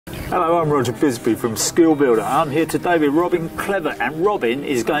Hello, I'm Roger Bisbee from Skill Builder. I'm here today with Robin Clever, and Robin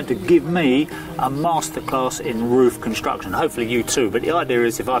is going to give me a masterclass in roof construction. Hopefully you too, but the idea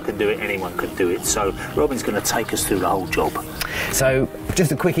is if I can do it, anyone could do it. So Robin's going to take us through the whole job. So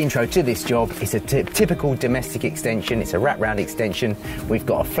just a quick intro to this job. It's a typical domestic extension. It's a wrap-round extension. We've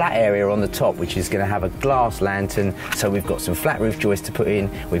got a flat area on the top which is going to have a glass lantern, so we've got some flat roof joists to put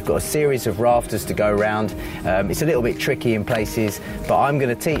in. We've got a series of rafters to go around. It's a little bit tricky in places, but I'm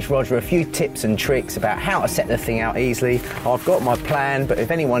going to teach Roger a few tips and tricks about how to set the thing out easily. I've got my plan, but if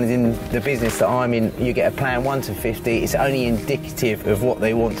anyone is in the business that I'm in, you get a plan 1 to 50. It's only indicative of what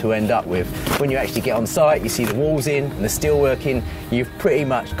they want to end up with. When you actually get on site, you see the walls in and the steel working, you've pretty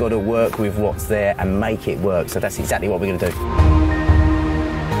much got to work with what's there and make it work. So that's exactly what we're going to do.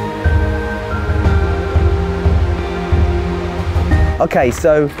 Okay,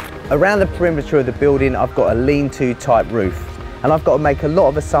 so around the perimeter of the building, I've got a lean-to type roof. And I've got to make a lot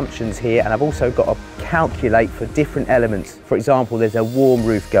of assumptions here, and I've also got to calculate for different elements. For example, there's a warm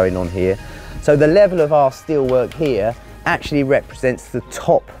roof going on here. So the level of our steelwork here actually represents the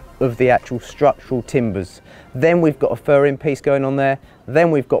top of the actual structural timbers. Then we've got a furring piece going on there.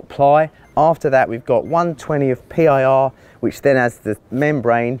 Then we've got ply. After that, we've got 120 of PIR, which then has the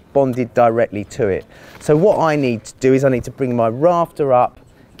membrane bonded directly to it. So what I need to do is I need to bring my rafter up,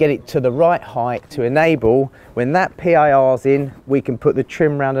 get it to the right height to enable when that PIR's in, we can put the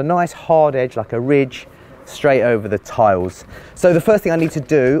trim around a nice hard edge like a ridge straight over the tiles. So the first thing I need to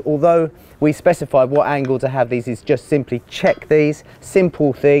do, although we specified what angle to have these, is just simply check these.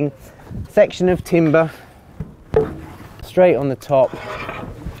 Simple thing, section of timber straight on the top,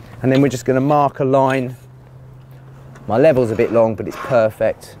 and then we're just going to mark a line. My level's a bit long, but it's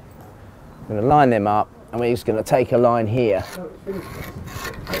perfect. I'm going to line them up, and we're just going to take a line here.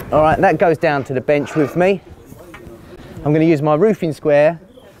 All right, that goes down to the bench with me. I'm going to use my roofing square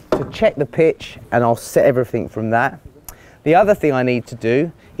to check the pitch, and I'll set everything from that. The other thing I need to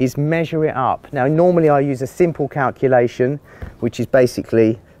do is measure it up. Now, normally I use a simple calculation, which is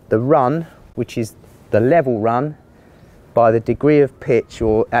basically the run, which is the level run, by the degree of pitch,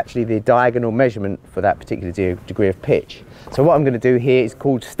 or actually the diagonal measurement for that particular degree of pitch. So what I'm going to do here is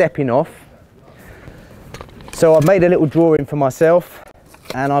called stepping off. So I've made a little drawing for myself,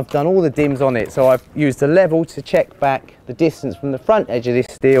 and I've done all the dims on it. So I've used a level to check back the distance from the front edge of this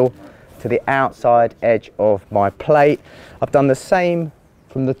steel to the outside edge of my plate. I've done the same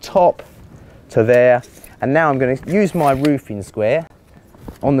from the top to there, and now I'm going to use my roofing square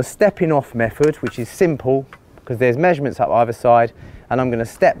on the stepping off method, which is simple because there's measurements up either side, and I'm going to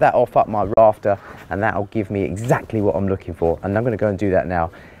step that off up my rafter, and that'll give me exactly what I'm looking for. And I'm going to go and do that now.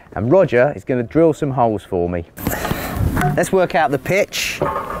 And Roger is going to drill some holes for me. Let's work out the pitch.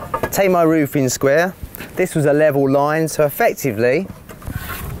 Take my roofing square. This was a level line, so effectively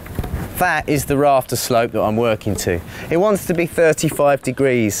that is the rafter slope that I'm working to. It wants to be 35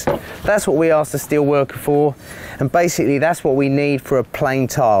 degrees. That's what we asked the steel worker for, and basically that's what we need for a plain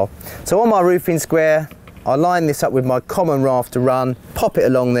tile. So on my roofing square, I line this up with my common rafter run, pop it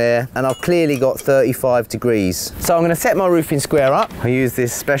along there, and I've clearly got 35 degrees. So I'm going to set my roofing square up. I use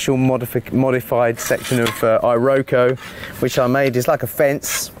this special modified section of HiKOKI, which I made is like a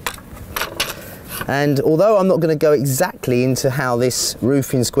fence. And although I'm not going to go exactly into how this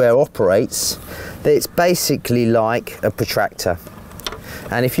roofing square operates, it's basically like a protractor.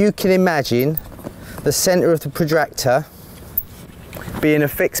 And if you can imagine the centre of the protractor being a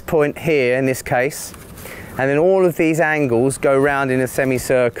fixed point here in this case, and then all of these angles go round in a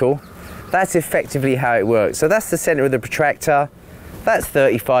semicircle, that's effectively how it works. So that's the centre of the protractor, that's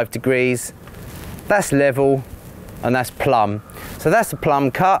 35 degrees, that's level, and that's plumb. So that's a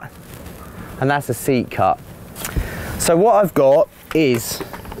plumb cut, and that's a seat cut. So what I've got is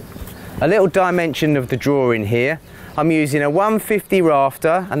a little dimension of the drawing here. I'm using a 150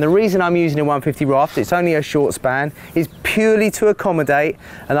 rafter, and the reason I'm using a 150 rafter, it's only a short span, is purely to accommodate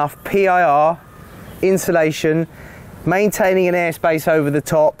enough PIR, insulation, maintaining an airspace over the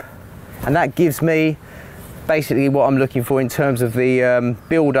top, and that gives me basically what I'm looking for in terms of the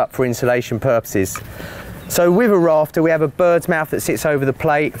build up for insulation purposes. So with a rafter, we have a bird's mouth that sits over the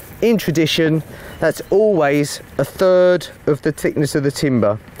plate. In tradition, that's always a third of the thickness of the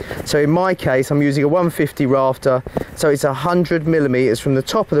timber. So in my case, I'm using a 150 rafter, so it's 100 millimeters from the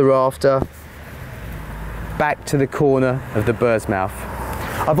top of the rafter back to the corner of the bird's mouth.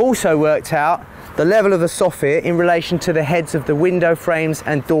 I've also worked out the level of the soffit in relation to the heads of the window frames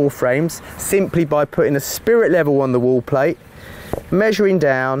and door frames, simply by putting a spirit level on the wall plate, measuring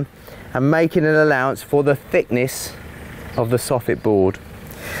down and making an allowance for the thickness of the soffit board.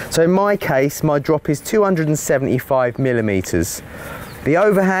 So in my case, my drop is 275 millimeters. The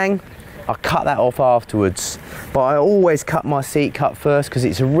overhang, I cut that off afterwards, but I always cut my seat cut first because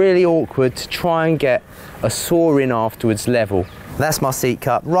it's really awkward to try and get a saw in afterwards level. That's my seat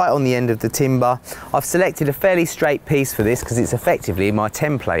cut right on the end of the timber. I've selected a fairly straight piece for this because it's effectively my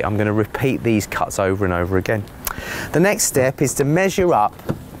template. I'm going to repeat these cuts over and over again. The next step is to measure up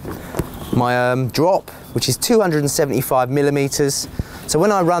my drop, which is 275 millimeters. So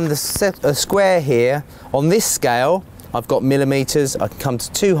when I run the square here on this scale, I've got millimeters. I can come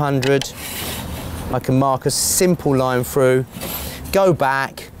to 200. I can mark a simple line through, go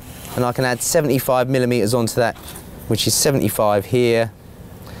back, and I can add 75 millimeters onto that, which is 75 here.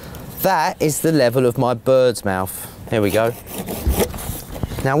 That is the level of my bird's mouth. Here we go.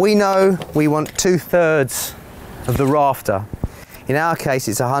 Now we know we want 2/3 of the rafter. In our case,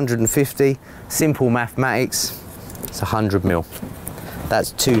 it's 150. Simple mathematics, it's 100 mil.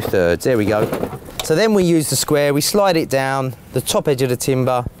 That's 2/3, there we go. So then we use the square, we slide it down the top edge of the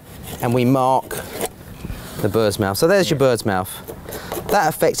timber, and we mark the bird's mouth. So there's your bird's mouth. That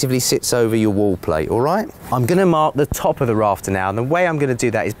effectively sits over your wall plate, all right? I'm gonna mark the top of the rafter now, and the way I'm gonna do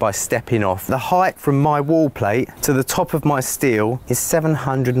that is by stepping off. The height from my wall plate to the top of my steel is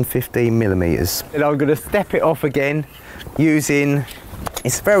 715 millimeters. And I'm gonna step it off again using,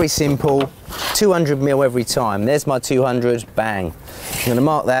 it's very simple, 200 mil every time. There's my 200, bang. I'm gonna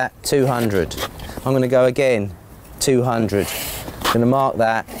mark that, 200. I'm gonna go again, 200. I'm gonna mark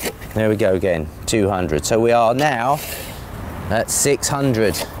that, there we go again, 200. So we are now at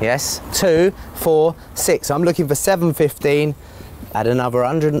 600, yes? 2, 4, 6. I'm looking for 715, add another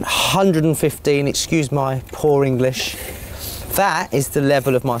 115, excuse my poor English. That is the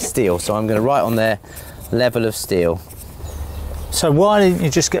level of my steel. So I'm gonna write on there, level of steel. So why didn't you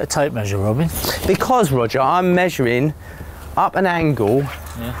just get a tape measure, Robin? Because, Roger, I'm measuring up an angle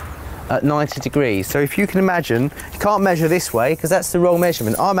at 90 degrees. So if you can imagine, you can't measure this way because that's the wrong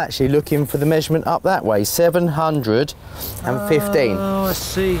measurement. I'm actually looking for the measurement up that way, 715. Oh, I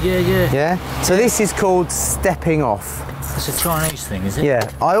see, yeah. Yeah? So this is called stepping off. It's a Chinese thing, is it? Yeah.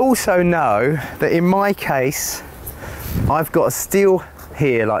 I also know that in my case, I've got a steel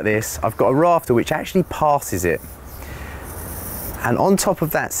here like this. I've got a rafter which actually passes it. And on top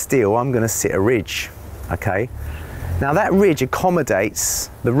of that steel, I'm going to sit a ridge, okay? Now that ridge accommodates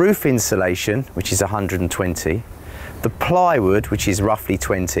the roof insulation, which is 120, the plywood, which is roughly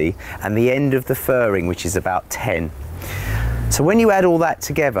 20, and the end of the furring, which is about 10. So when you add all that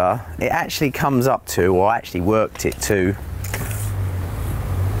together, it actually comes up to, or I actually worked it to,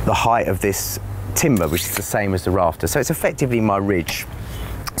 the height of this timber, which is the same as the rafter. So it's effectively my ridge.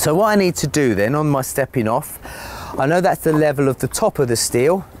 So what I need to do then on my stepping off, I know that's the level of the top of the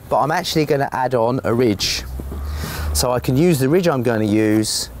steel, but I'm actually going to add on a ridge. So I can use the ridge I'm going to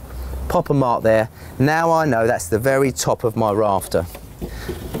use, pop a mark there. Now I know that's the very top of my rafter.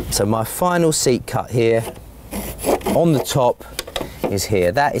 So my final seat cut here on the top is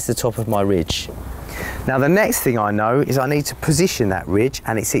here. That is the top of my ridge. Now the next thing I know is I need to position that ridge,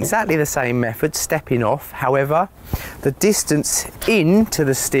 and it's exactly the same method, stepping off. However, the distance into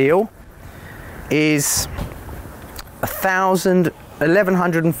the steel is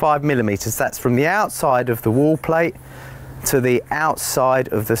 1105 millimeters. That's from the outside of the wall plate to the outside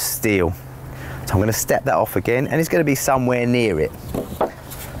of the steel. So I'm going to step that off again, and it's going to be somewhere near it.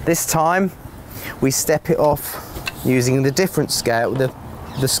 This time we step it off using the different scale, the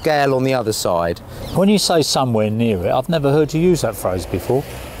scale on the other side. When you say somewhere near it, I've never heard you use that phrase before.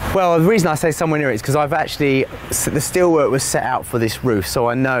 Well, the reason I say somewhere near it is because I've actually, the steelwork was set out for this roof, so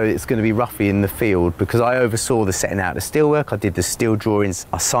I know it's going to be roughly in the field because I oversaw the setting out of the steelwork. I did the steel drawings,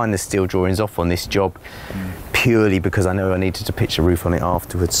 I signed the steel drawings off on this job purely because I know I needed to pitch a roof on it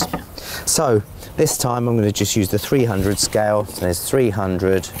afterwards. So this time I'm going to just use the 300 scale. So there's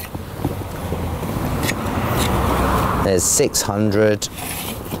 300, there's 600,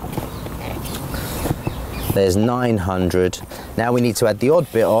 there's 900. Now we need to add the odd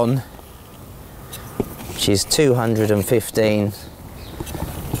bit on, which is 215.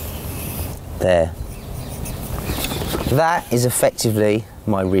 There. That is effectively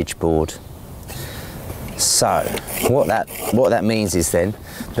my ridge board. So what that means is then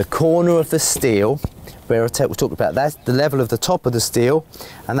the corner of the steel, where we'll talk about, that's the level of the top of the steel,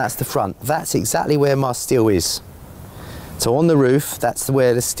 and that's the front. That's exactly where my steel is. So on the roof, that's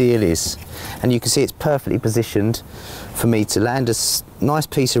where the steel is. And you can see it's perfectly positioned for me to land a nice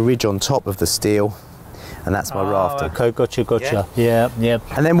piece of ridge on top of the steel, and that's my rafter. Okay, gotcha. Yeah.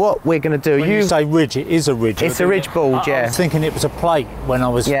 And then what we're going to do... When you say ridge, it is a ridge. It's a ridge board, yeah. I was thinking it was a plate when I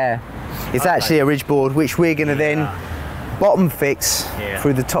was... Yeah, it's actually a ridge board, which we're going to then bottom fix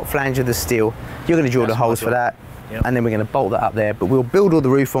through the top flange of the steel. You're going to drill the holes for that. Yep. and then we're going to bolt that up there. But we'll build all the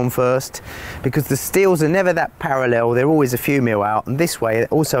roof on first, because the steels are never that parallel. They're always a few mil out, and this way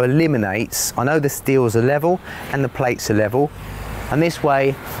it also eliminates, I know the steels are level and the plates are level, and this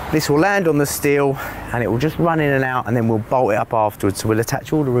way this will land on the steel and it will just run in and out, and then we'll bolt it up afterwards. So we'll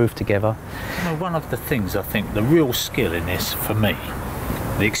attach all the roof together. You know, one of the things, I think the real skill in this for me,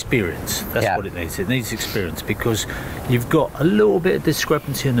 the experience, that's what it needs. It needs experience, because you've got a little bit of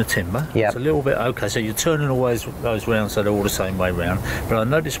discrepancy in the timber. It's a little bit, okay, so you're turning always those round so they're all the same way round. But I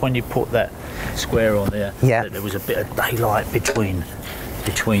noticed when you put that square on there, that there was a bit of daylight between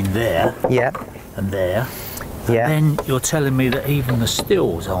there and there. And then you're telling me that even the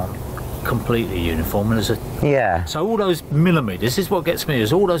stills aren't completely uniform, and there's a so all those millimeters, this is what gets me,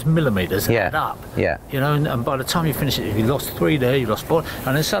 is all those millimeters add up, you know, and by the time you finish it, if you lost 3 there, you lost 4,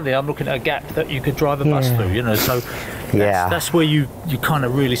 and then suddenly I'm looking at a gap that you could drive a bus through, you know. So that's where you kind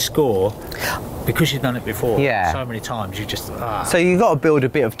of really score, because you've done it before so many times. You just so you've got to build a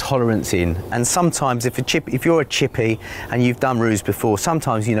bit of tolerance in, and sometimes if you're a chippy and you've done roofs before,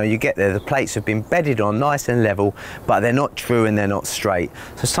 sometimes, you know, you get there, the plates have been bedded on nice and level, but they're not true and they're not straight.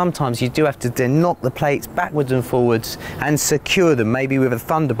 So sometimes you do have to then knock the plates backwards and forwards and secure them, maybe with a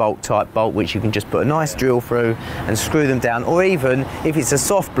thunderbolt type bolt, which you can just put a nice drill through and screw them down. Or even if it's a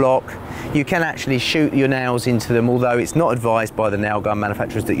soft block, you can actually shoot your nails into them, although it's not advised by the nail gun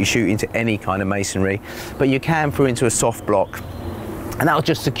manufacturers that you shoot into any kind of masonry, but you can through into a soft block, and that'll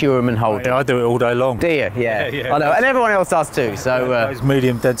just secure them and hold them. I do it all day long. Do you? I know, and everyone else does too. So those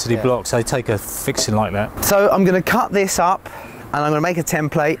medium density blocks, they take a fixing like that. So I'm going to cut this up, and I'm going to make a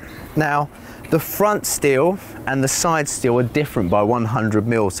template. Now, the front steel and the side steel are different by 100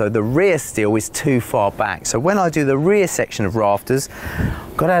 mil, so the rear steel is too far back. So when I do the rear section of rafters,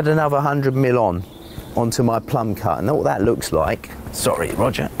 I've got to add another 100 mil onto my plumb cut, and what that looks like, sorry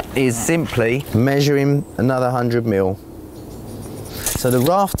Roger, is simply measuring another 100 mil. So the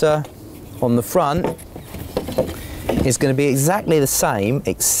rafter on the front is going to be exactly the same,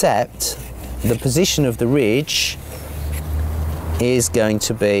 except the position of the ridge is going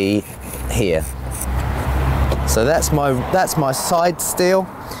to be here. So that's my side steel,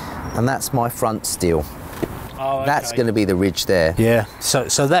 and that's my front steel. That's going to be the ridge there.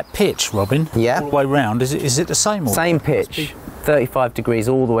 So that pitch, Robin, all the way round, is it the same? Or same pitch, 35 degrees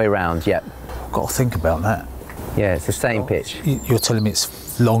all the way round. I've got to think about that. It's the same pitch. You're telling me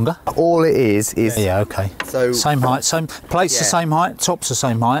it's longer? All it is so same height, same plates, the same height, top's the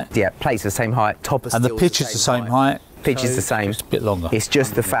same height. Plates the same height, top is and the pitch is the same height. Pitch is the same. It's a bit longer. It's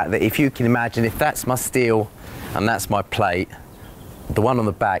just the fact that if you can imagine, if that's my steel and that's my plate, the one on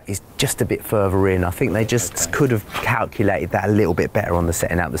the back is just a bit further in. I think they just could have calculated that a little bit better on the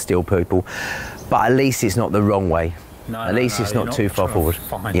setting out the steel people, but at least it's not the wrong way. At least it's not too far forward.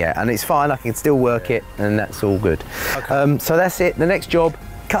 And it's fine, I can still work it, and that's all good. So that's it. The next job,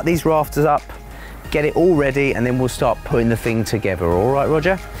 cut these rafters up, get it all ready, and then we'll start putting the thing together. All right,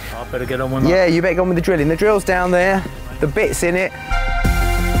 Roger? I better get on with my... Yeah, you better get on with the drilling. The drill's down there, the bit's in it.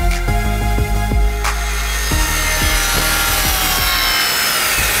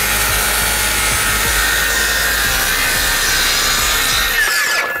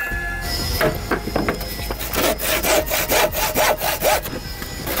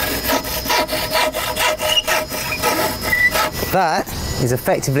 That is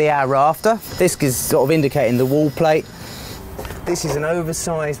effectively our rafter. This is sort of indicating the wall plate. This is an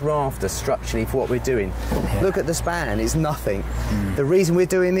oversized rafter structurally for what we're doing. Look at the span, it's nothing. The reason we're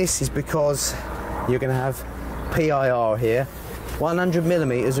doing this is because you're going to have PIR here, 100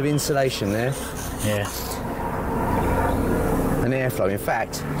 millimeters of insulation there. And airflow. In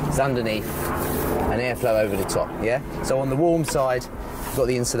fact, it's underneath and airflow over the top, So on the warm side, you've got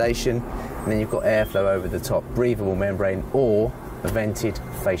the insulation, and then you've got airflow over the top, breathable membrane or a vented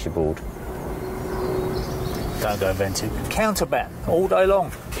fascia board. Don't go vented. Counterbat all day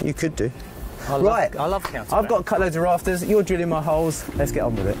long. You could do. I love counterbat. I've got a couple of rafters, you're drilling my holes, let's get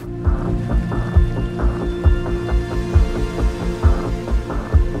on with it.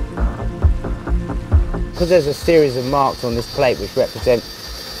 Because there's a series of marks on this plate which represent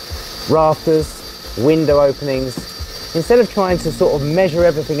rafters, window openings, instead of trying to sort of measure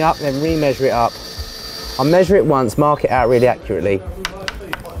everything up and then re-measure it up, I'll measure it once, mark it out really accurately,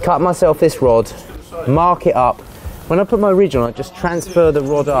 cut myself this rod, mark it up. When I put my ridge on, I just transfer the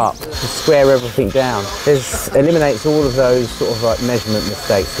rod up to square everything down. This eliminates all of those sort of like measurement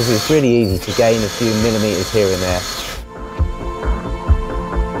mistakes, because it's really easy to gain a few millimeters here and there.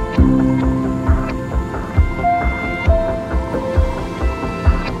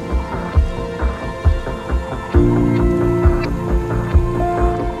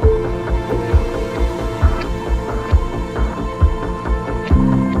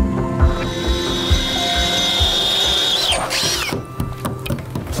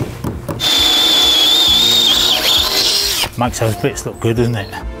 Makes those bits look good, doesn't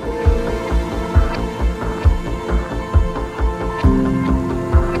it?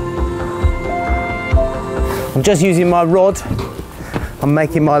 I'm just using my rod. I'm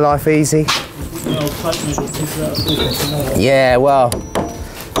making my life easy. Yeah, well,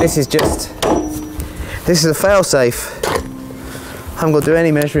 this is a fail-safe. I haven't got to do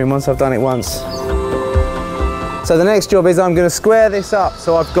any measuring once I've done it once. So the next job is I'm going to square this up.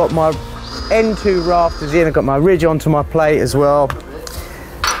 So I've got my N2 rafters in, I've got my ridge onto my plate as well.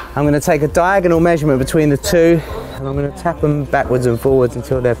 I'm going to take a diagonal measurement between the two, and I'm going to tap them backwards and forwards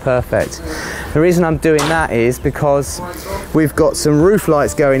until they're perfect. The reason I'm doing that is because we've got some roof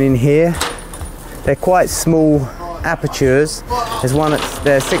lights going in here. They're quite small apertures. There's one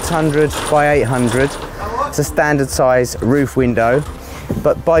they're 600 by 800. It's a standard size roof window.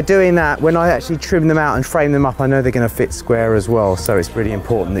 But by doing that, when I actually trim them out and frame them up, I know they're going to fit square as well. So it's really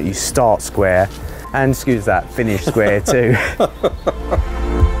important that you start square and, excuse that, finish square too.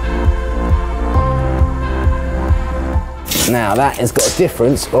 Now that has got a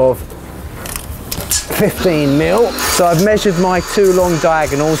difference of 15 mil. So I've measured my two long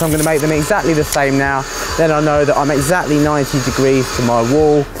diagonals. I'm going to make them exactly the same now. Then I know that I'm exactly 90 degrees to my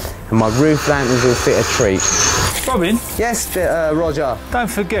wall, and my roof lanterns will fit a treat. Robin? Yes, Roger. Don't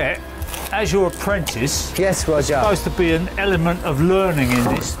forget, as your apprentice, yes, Roger, there's supposed to be an element of learning in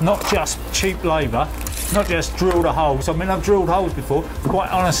this, not just cheap labour, not just drill the holes. I mean, I've drilled holes before. Quite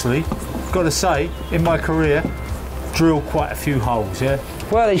honestly, got to say, in my career, drilled quite a few holes, yeah?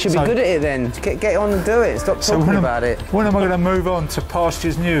 Well, you should be good at it then. Get on and do it. Stop talking about it. When am I going to move on to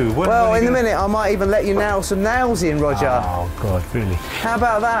pastures new? Well, in a minute, I might even let you nail some nails in, Roger. Oh, God, really? How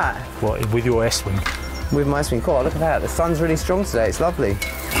about that? What, with your S-wing? With my S-wing. Oh, look at that. The sun's really strong today. It's lovely.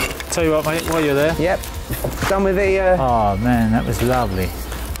 Tell you what, mate, while you're there. Yep. Done with the... Oh, man, that was lovely.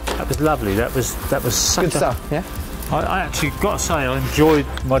 That was lovely. That was such good stuff, yeah? I actually got to say, I enjoyed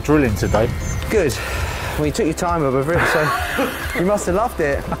my drilling today. Good. Well, you took your time over it, so you must have loved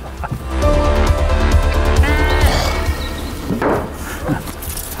it.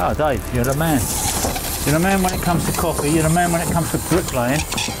 Oh, Dave, you're the man. You're the man when it comes to coffee. You're the man when it comes to bricklaying.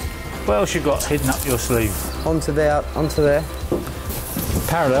 What else you got hidden up your sleeve? Onto there, onto there.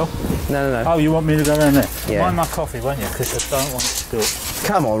 Parallel? No. Oh, you want me to go down there? Yeah. Mind my coffee, won't you? Because I don't want it spilled.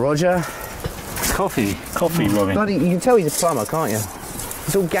 Come on, Roger. Coffee, Robin. Bloody, you can tell he's a plumber, can't you?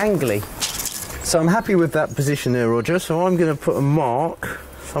 It's all gangly. So I'm happy with that position there, Roger. So I'm going to put a mark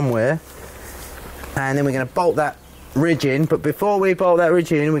somewhere, and then we're going to bolt that ridge in. But before we bolt that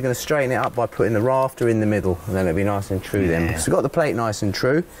ridge in, we're going to straighten it up by putting the rafter in the middle, and then it'll be nice and true then. Because we've got the plate nice and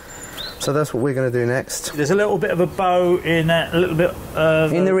true. So that's what we're going to do next. There's a little bit of a bow in that, a little bit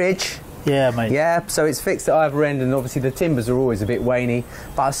of... In the ridge? Yeah, mate. Yeah, so it's fixed at either end, and obviously the timbers are always a bit waney.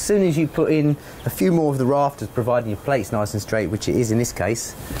 But as soon as you put in a few more of the rafters, providing your plate's nice and straight, which it is in this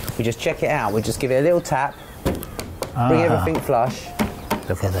case, we just check it out. We just give it a little tap, bring everything flush.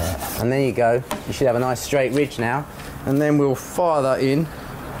 Look at that. And there you go. You should have a nice straight ridge now. And then we'll fire that in.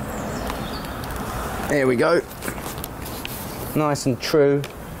 There we go. Nice and true.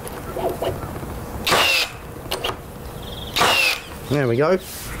 There we go.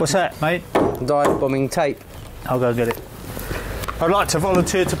 What's that, mate? Dive bombing tape. I'll go get it. I'd like to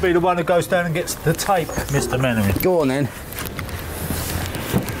volunteer to be the one who goes down and gets the tape, Mr. Menery. Go on then.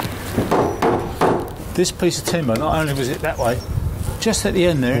 This piece of timber, not only was it that way, just at the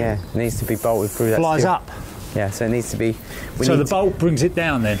end there, yeah, it needs to be bolted through that. Flies steel. up. Yeah, so it needs to be... So the bolt brings it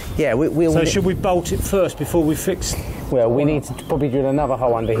down then? Yeah, we'll... So should we bolt it first before we fix... Well, we need to probably drill another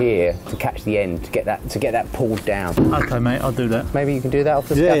hole under here to catch the end, to get that pulled down. Okay, mate, I'll do that. Maybe you can do that off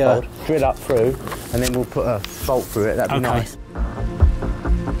the scaffold, drill up through, and then we'll put a bolt through it. That'd be nice.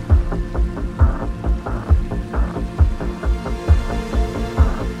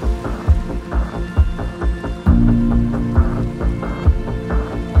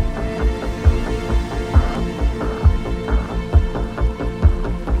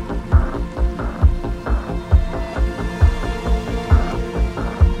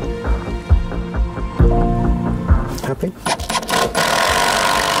 Happy?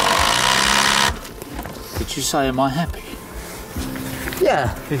 Did you say, am I happy?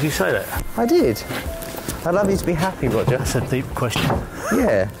 Yeah. Did you say that? I did. I'd love you to be happy, Roger. That's a deep question.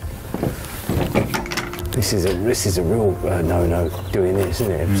 Yeah. This is a real no-no doing this,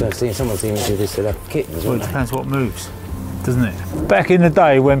 isn't it? So I've seen someone's even do this to their kittens. Well, it depends what moves, doesn't it? Back in the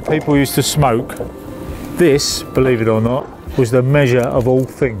day when people used to smoke, this, believe it or not, was the measure of all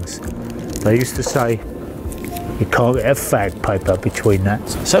things. They used to say, you can't get a fag paper between that.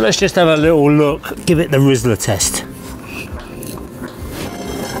 So let's just have a little look, give it the Rizzler test.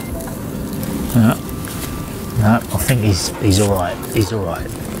 No, I think he's all right. He's all right.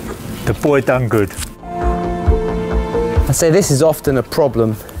 The boy done good. I say this is often a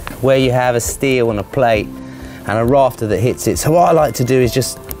problem where you have a steel on a plate and a rafter that hits it. So what I like to do is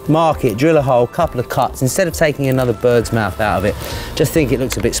just mark it, drill a hole, couple of cuts, instead of taking another bird's mouth out of it. Just think it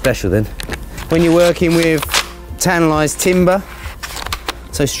looks a bit special then. When you're working with tannalised timber,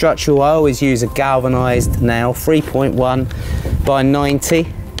 so structural, I always use a galvanised nail, 3.1 by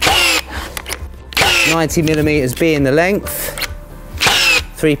 90. 90 millimetres being the length,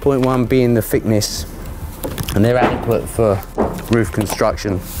 3.1 being the thickness, and they're adequate for roof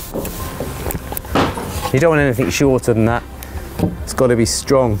construction. You don't want anything shorter than that. It's got to be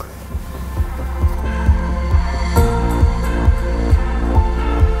strong.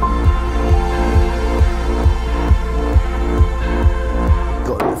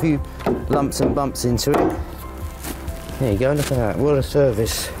 Got a few lumps and bumps into it. There you go, look at that, what a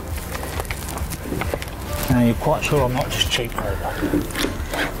service. Now you're quite sure I'm not just cheap over?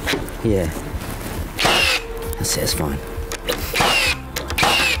 Yeah. That's it, it's fine.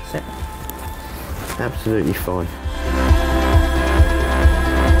 That's it. Absolutely fine.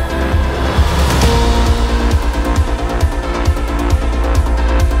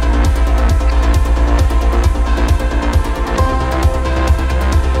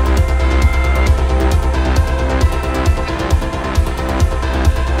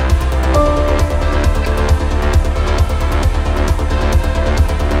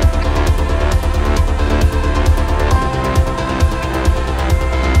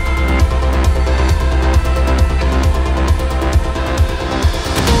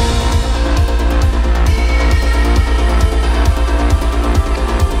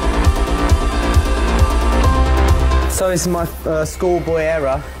 So this is my schoolboy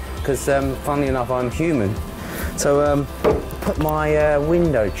error, because funnily enough I'm human. So put my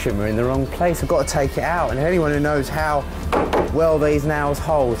window trimmer in the wrong place. I've got to take it out, and anyone who knows how well these nails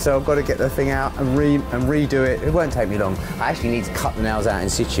hold, so I've got to get the thing out and redo it. It won't take me long. I actually need to cut the nails out in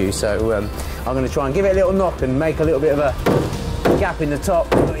situ, so I'm going to try and give it a little knock and make a little bit of a gap in the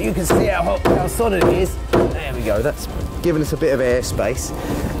top so that you can see how solid it is. There we go, that's giving us a bit of air space.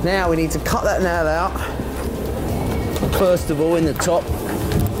 Now we need to cut that nail out. First of all, in the top,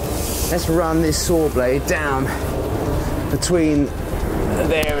 let's run this saw blade down between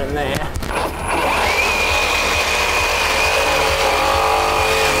there and there.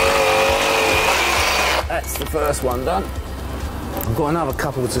 That's the first one done. I've got another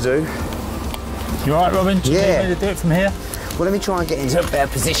couple to do. You all right, Robin? Do you need me to do it from here? Well, let me try and get into a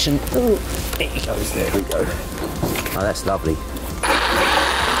better position. Ooh, there he goes, there we go. Oh, that's lovely.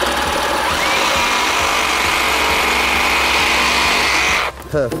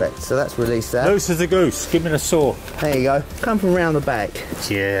 Perfect, so that's released that. Loose as a goose, give me the saw. There you go, come from round the back.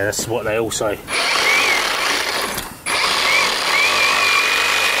 Yeah, that's what they all say.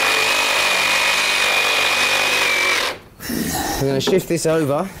 We're going to shift this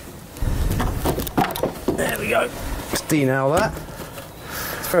over. There we go. Let's de-nail that.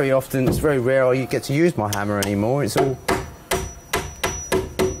 It's very often, it's very rare you get to use my hammer anymore. It's all...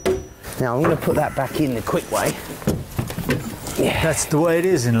 Now I'm going to put that back in the quick way. Yeah. That's the way it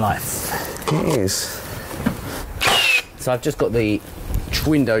is in life. It is. So I've just got the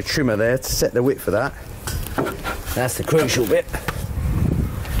window trimmer there to set the width for that. That's the crucial bit.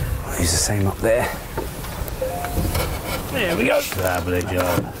 I'll use the same up there. There we go. Lovely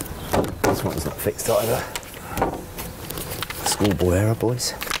job. This one's not fixed either. Schoolboy error,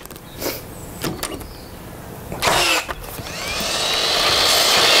 boys.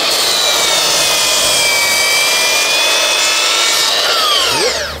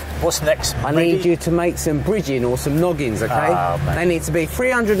 What's next? I need you to make some bridging or some noggins, okay? Oh, they need to be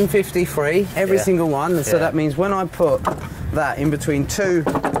 350 free, every single one. And so that means when I put that in between two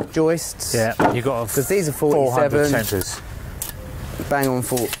joists, you got because these are 47 centres. Bang on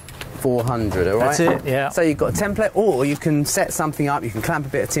 400, all right? That's it, yeah. So you've got a template, or you can set something up. You can clamp a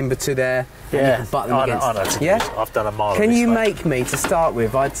bit of timber to there. And you can butt them against. I know. Yeah? I've done a mile. Can you make me, to start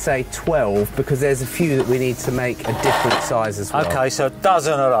with, I'd say 12, because there's a few that we need to make a different size as well. Okay, so a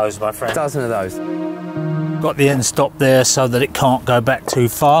dozen of those, my friend. A dozen of those. Got the end stop there so that it can't go back too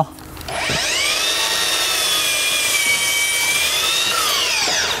far.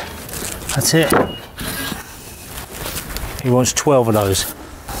 That's it. He wants 12 of those.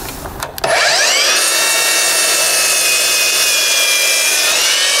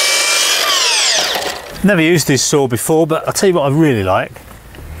 Never used this saw before, but I'll tell you what I really like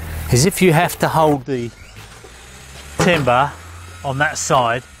is if you have to hold the timber on that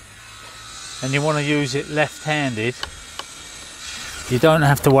side and you want to use it left-handed, you don't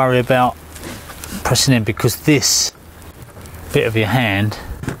have to worry about pressing in, because this bit of your hand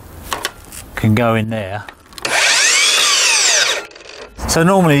can go in there. So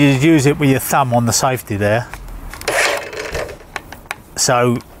normally you'd use it with your thumb on the safety there.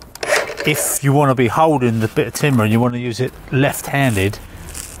 So if you want to be holding the bit of timber and you want to use it left-handed,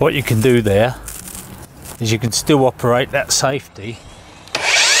 what you can do there is you can still operate that safety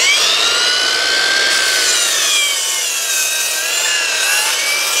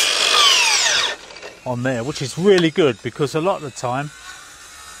on there, which is really good because a lot of the time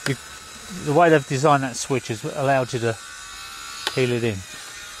the way they've designed that switch has allowed you to heel it in.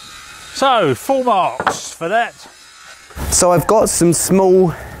 So full marks for that. So I've got some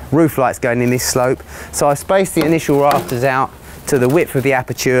small roof lights going in this slope, so I spaced the initial rafters out to the width of the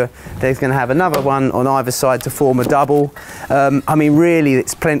aperture. There's going to have another one on either side to form a double. I mean, really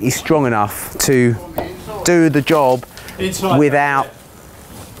it's plenty strong enough to do the job without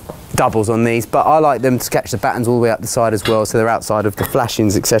doubles on these, but I like them to catch the battens all the way up the side as well, so they're outside of the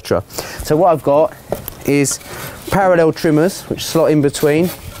flashings, etc. So what I've got is parallel trimmers which slot in between.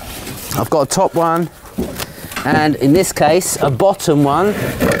 I've got a top one, and in this case a bottom one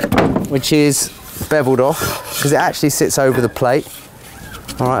which is beveled off because it actually sits over the plate,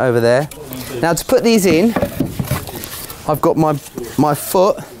 all right, over there. Now to put these in, I've got my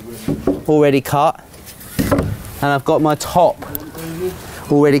foot already cut, and I've got my top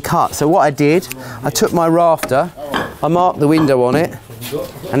already cut. So what I did, I took my rafter, I marked the window on it,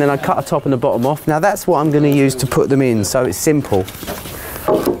 and then I cut the top and the bottom off. Now that's what I'm going to use to put them in, so it's simple.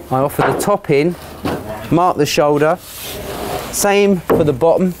 I offer the top in, mark the shoulder, same for the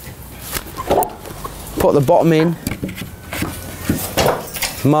bottom, put the bottom in,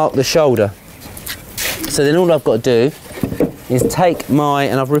 mark the shoulder. So then all I've got to do is take my,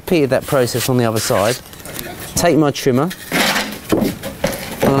 and I've repeated that process on the other side, take my trimmer,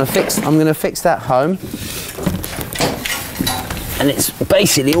 I'm going to fix that home, and it's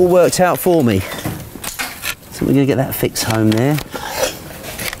basically all worked out for me. So we're going to get that fixed home there.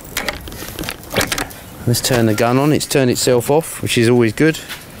 Let's turn the gun on. It's turned itself off, which is always good.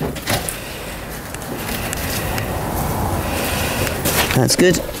 That's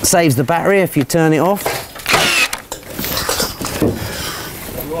good. Saves the battery if you turn it off.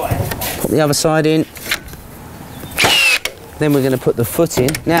 Put the other side in. Then we're going to put the foot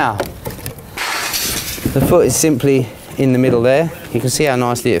in. Now, the foot is simply in the middle there. You can see how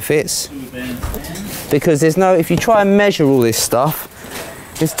nicely it fits. Because there's no, if you try and measure all this stuff,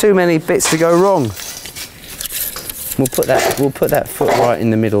 there's too many bits to go wrong. We'll put that foot right in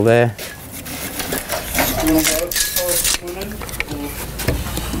the middle there.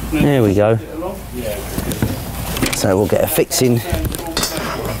 There we go. So we'll get a fixing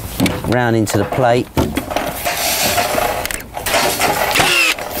round into the plate.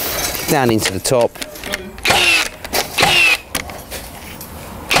 Down into the top,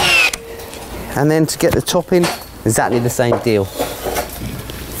 and then to get the top in, exactly the same deal.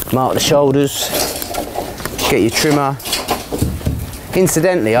 Mark the shoulders, get your trimmer.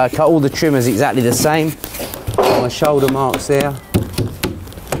 Incidentally, I cut all the trimmers exactly the same. My shoulder marks there.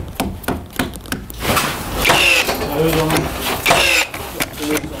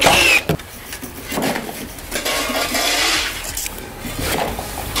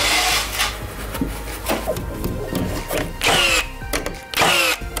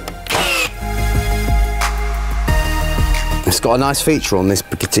 It's got a nice feature on this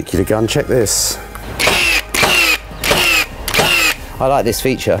particular gun, check this. I like this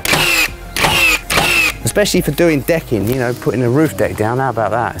feature. Especially for doing decking, you know, putting a roof deck down, how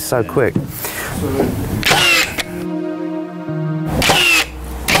about that? It's so quick.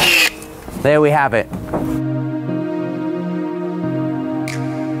 There we have it.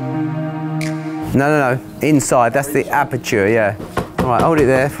 No, inside, that's the aperture, yeah. All right, hold it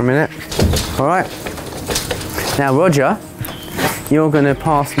there for a minute. All right. Now, Roger, you're going to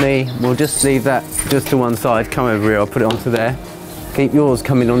pass me, we'll just leave that just to one side, come over here, I'll put it onto there. Keep yours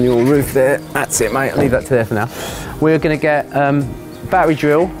coming on your roof there. That's it, mate, I'll leave that to there for now. We're going to get battery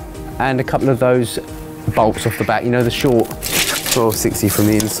drill and a couple of those bolts off the back, you know, the short 1260 from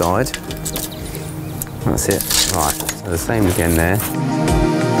the inside. That's it. Right, so the same again there.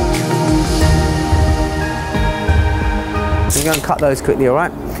 I'm going to cut those quickly, all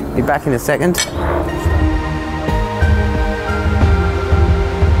right? Be back in a second.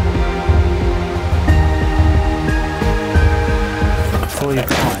 Before you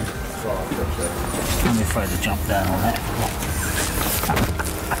climb, I'm afraid to jump down on that.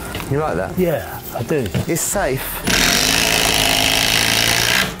 You like that? Yeah, I do. It's safe.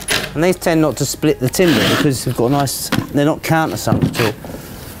 And these tend not to split the timber because they've got a nice, they're not countersunk at all.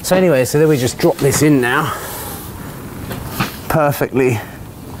 So anyway, so then we just drop this in now. perfectly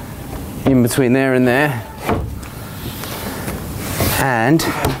in between there and there, and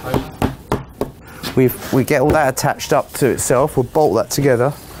we get all that attached up to itself. We'll bolt that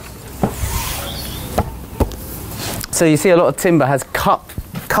together. So you see a lot of timber has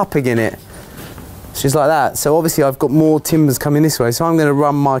cupping in it, just like that. So obviously I've got more timbers coming this way, so I'm going to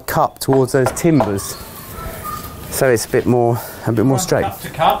run my cup towards those timbers, so it's a bit more straight. Cup to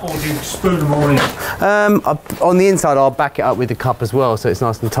cup, or do you spoon them all in? On the inside I'll back it up with the cup as well, so it's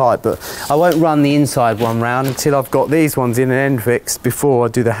nice and tight, but I won't run the inside one round until I've got these ones in and end fixed before I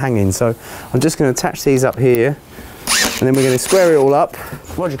do the hanging. So I'm just going to attach these up here, and then we're going to square it all up.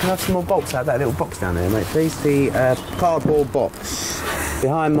 Roger, can I have some more bolts out of that little box down there, mate, please? The cardboard box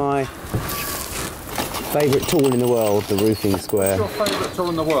behind my favourite tool in the world, the roofing square. What's your favourite tool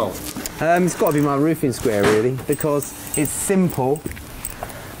in the world? It's got to be my roofing square, really, because it's simple,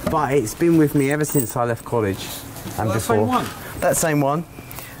 but it's been with me ever since I left college and before. That same one? That same one.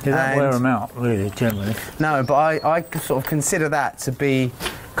 You don't wear them out, really, generally. No, but I sort of consider that to be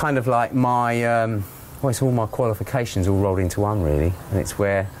kind of like my, well, it's all my qualifications all rolled into one, really, and it's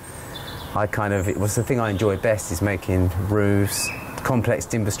where it was the thing I enjoy best, is making roofs, complex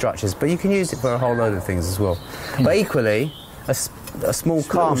timber structures, but you can use it for a whole load of things as well. But equally, a small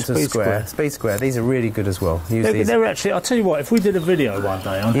Carpentry speed square, these are really good as well. They're actually, I'll tell you what, if we did a video one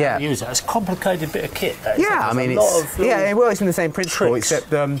day on how to use it, it's a complicated bit of kit. I mean, it works in the same principle, except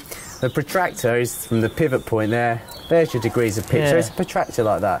the protractor is from the pivot point there. There's your degrees of pitch, so it's a protractor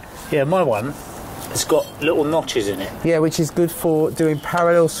like that. Yeah, my one, it's got little notches in it. Yeah, which is good for doing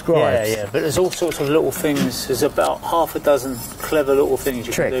parallel scribes. Yeah, but there's all sorts of little things. There's about half a dozen clever little things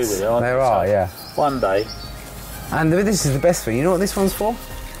you can do with it. There are, yeah. One day. And this is the best thing. You know what this one's for?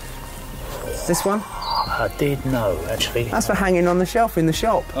 This one? I did know, actually. That's for hanging on the shelf in the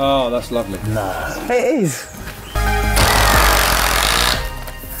shop. Oh, that's lovely. No. It is.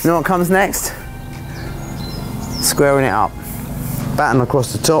 You know what comes next? Squaring it up. Batten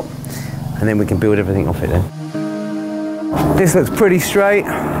across the top, and then we can build everything off it then. This looks pretty straight.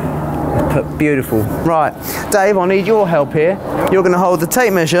 Beautiful. Right, Dave, I need your help here. You're going to hold the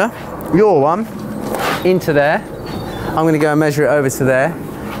tape measure, your one, into there. I'm going to go and measure it over to there.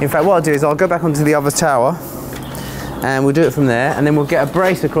 In fact, what I'll do is I'll go back onto the other tower, and we'll do it from there, and then we'll get a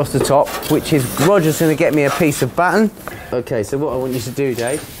brace across the top, which is Roger's going to get me a piece of batten. Okay, so what I want you to do,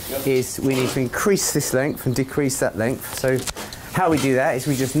 Dave, is we need to increase this length and decrease that length. So how we do that is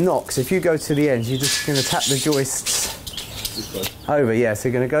we just knock. So if you go to the ends, you're just going to tap the joists over. Yeah, so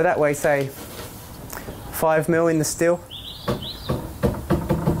you're going to go that way, say 5 mil in the steel.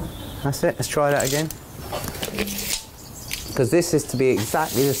 That's it. Let's try that again. Because this is to be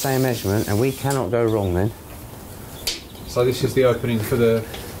exactly the same measurement, and we cannot go wrong then. So this is the opening for the...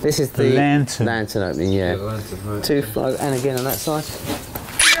 This is the lantern opening, yeah. The lantern, right. 2, 5, and again on that side.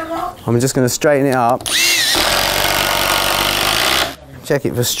 I'm just going to straighten it up. Check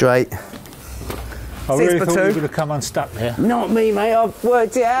it for straight. I really thought you would have come unstuck there. Not me, mate. I've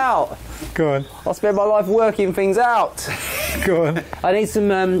worked it out. Go on. I spent my life working things out. Go on. I need some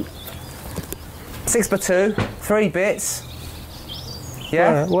 6x2, 3 bits.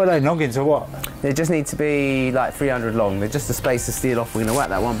 Yeah? What are they, noggins or what? They just need to be like 300 long. They're just a space to steel off. We're going to whack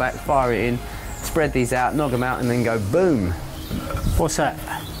that one back, fire it in, spread these out, knock them out, and then go boom. What's that?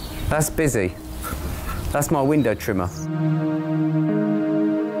 That's busy. That's my window trimmer.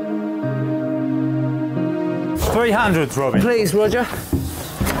 300, Robin. Please, Roger.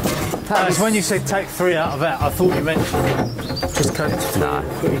 That's when you said take 3 out of that, I thought you meant just cut it to 3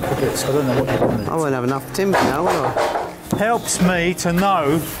 pretty bits. I don't know what you wanted. I won't have enough timber now, will I? Helps me to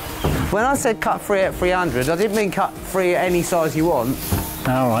know. When I said cut 3 at 300, I didn't mean cut 3 at any size you want.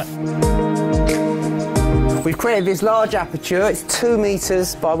 All right. We've created this large aperture. It's 2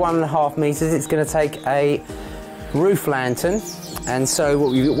 meters by 1.5 meters. It's going to take a roof lantern. And so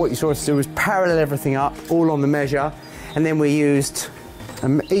what you saw us do was parallel everything up, all on the measure, and then we used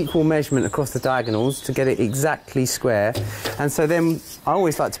an equal measurement across the diagonals to get it exactly square. And so then I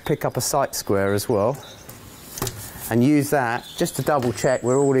always like to pick up a sight square as well and use that just to double check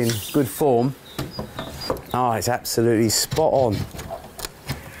we're all in good form. Oh, it's absolutely spot on.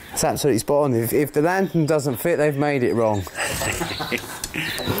 It's absolutely spot on. If the lantern doesn't fit, they've made it wrong.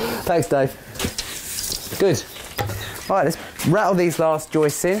 Thanks, Dave. Good. All right, let's rattle these last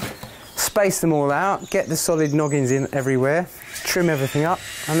joists in, space them all out, get the solid noggins in everywhere, trim everything up,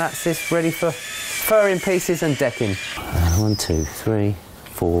 and that's this ready for furring pieces and decking. 1, 2, 3,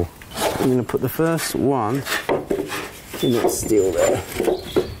 4. I'm going to put the first one in that steel there.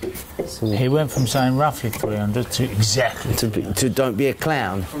 So he went from saying roughly 300 to exactly to don't be a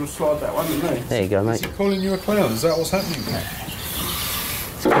clown. I'm going to slide that one, isn't it? There you go, mate. Is he calling you a clown? Is that what's happening?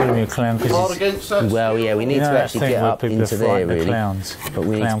 calling me a clown because Well, yeah, we need to actually get up into there, really. Clowns. But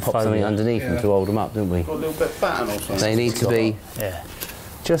we need to pop something underneath them to hold them up, don't we? Got a little bit of batten or something. They need to be Yeah.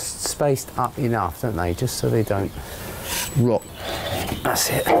 just spaced up enough, don't they? Just so they don't rot. That's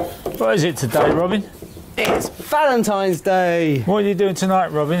it. What is it today, Robin? It's Valentine's Day. What are you doing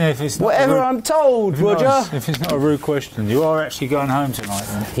tonight, Robin? If it's not Whatever I'm told, Roger. If it's not a rude question, you are actually going home tonight,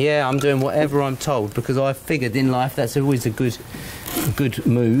 then? Yeah, I'm doing whatever I'm told because I figured in life that's always a good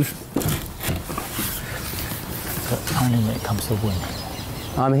move. But only when it comes to winning.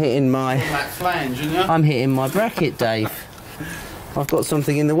 I'm hitting my. That flange, isn't it? I'm hitting my bracket, Dave. I've got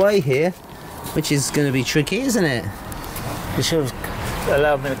something in the way here, which is going to be tricky, isn't it? You should have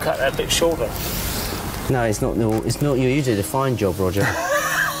allowed me to cut that bit shorter. No, it's not. No, it's not you. You did a fine job, Roger.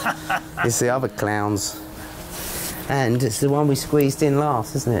 It's the other clowns, and it's the one we squeezed in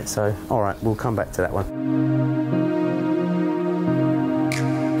last, isn't it? So, all right, we'll come back to that one.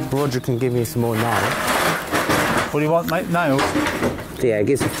 Roger can give me some more nails. What do you want, mate? Nails? Yeah,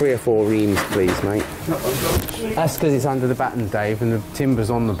 give us 3 or 4 reams, please, mate. That's because it's under the batten, Dave, and the timber's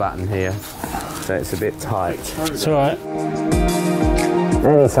on the batten here, so it's a bit tight. It's all right.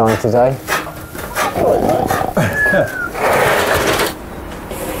 Any time today.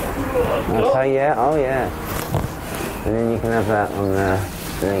 Okay, yeah, oh yeah. And then you can have that on there.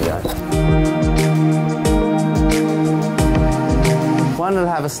 There you go. One will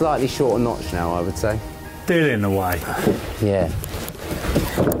have a slightly shorter notch now, I would say. Deal in the way. Yeah.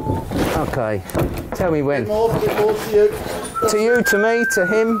 Okay. Tell me when. Bit more to you. To you, to me, to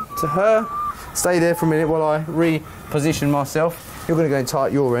him, to her. Stay there for a minute while I reposition myself. You're going to go and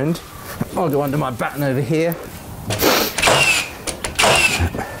tighten your end. I'll go under my batten over here.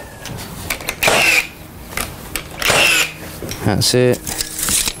 That's it.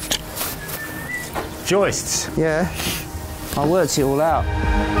 Joists. Yeah. I worked it all out.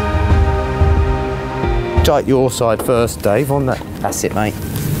 Tighten your side first, Dave, on that. That's it, mate.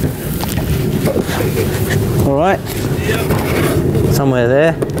 All right. Yep. Somewhere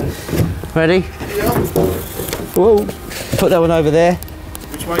there. Ready? Yep. Whoa. Put that one over there.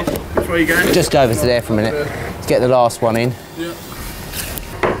 Which way? Which way are you going? Just go over to there for a minute. Let's get the last one in. Yeah.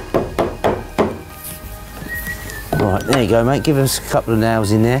 All right, there you go, mate. Give us a couple of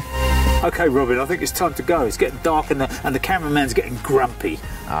nails in there. Okay, Robin, I think it's time to go. It's getting dark and the cameraman's getting grumpy.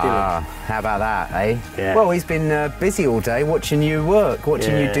 Ah, how about that, eh? Yeah. Well, he's been busy all day watching you work,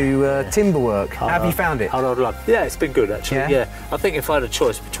 watching you do timber work. How have you found it? Hold on. Yeah, it's been good, actually. Yeah? Yeah. I think if I had a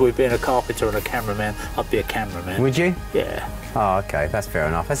choice between being a carpenter and a cameraman, I'd be a cameraman. Would you? Yeah. Oh, okay, that's fair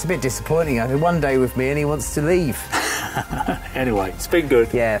enough. That's a bit disappointing. I had one day with me and he wants to leave. Anyway, it's been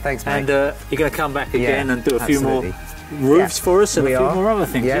good. Yeah, thanks, mate. And you're going to come back again and do a few more absolutely. roofs for us and We a few are. more other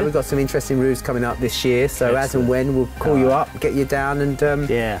things. Yeah, we've got some interesting roofs coming up this year, so as and when we'll call you up, get you down and...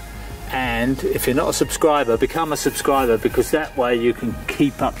 Yeah. And if you're not a subscriber, become a subscriber, because that way you can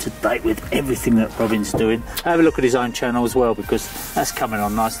keep up to date with everything that Robin's doing. Have a look at his own channel as well, because that's coming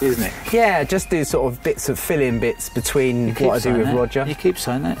on nicely, isn't it? Yeah, just do sort of bits of fill-in bits between what I do with Roger. You keep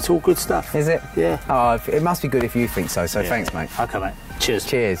saying that. It's all good stuff. Is it? Yeah. Oh, it must be good if you think so, so thanks, mate. Okay, mate. Cheers.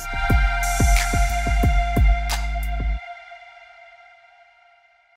 Cheers.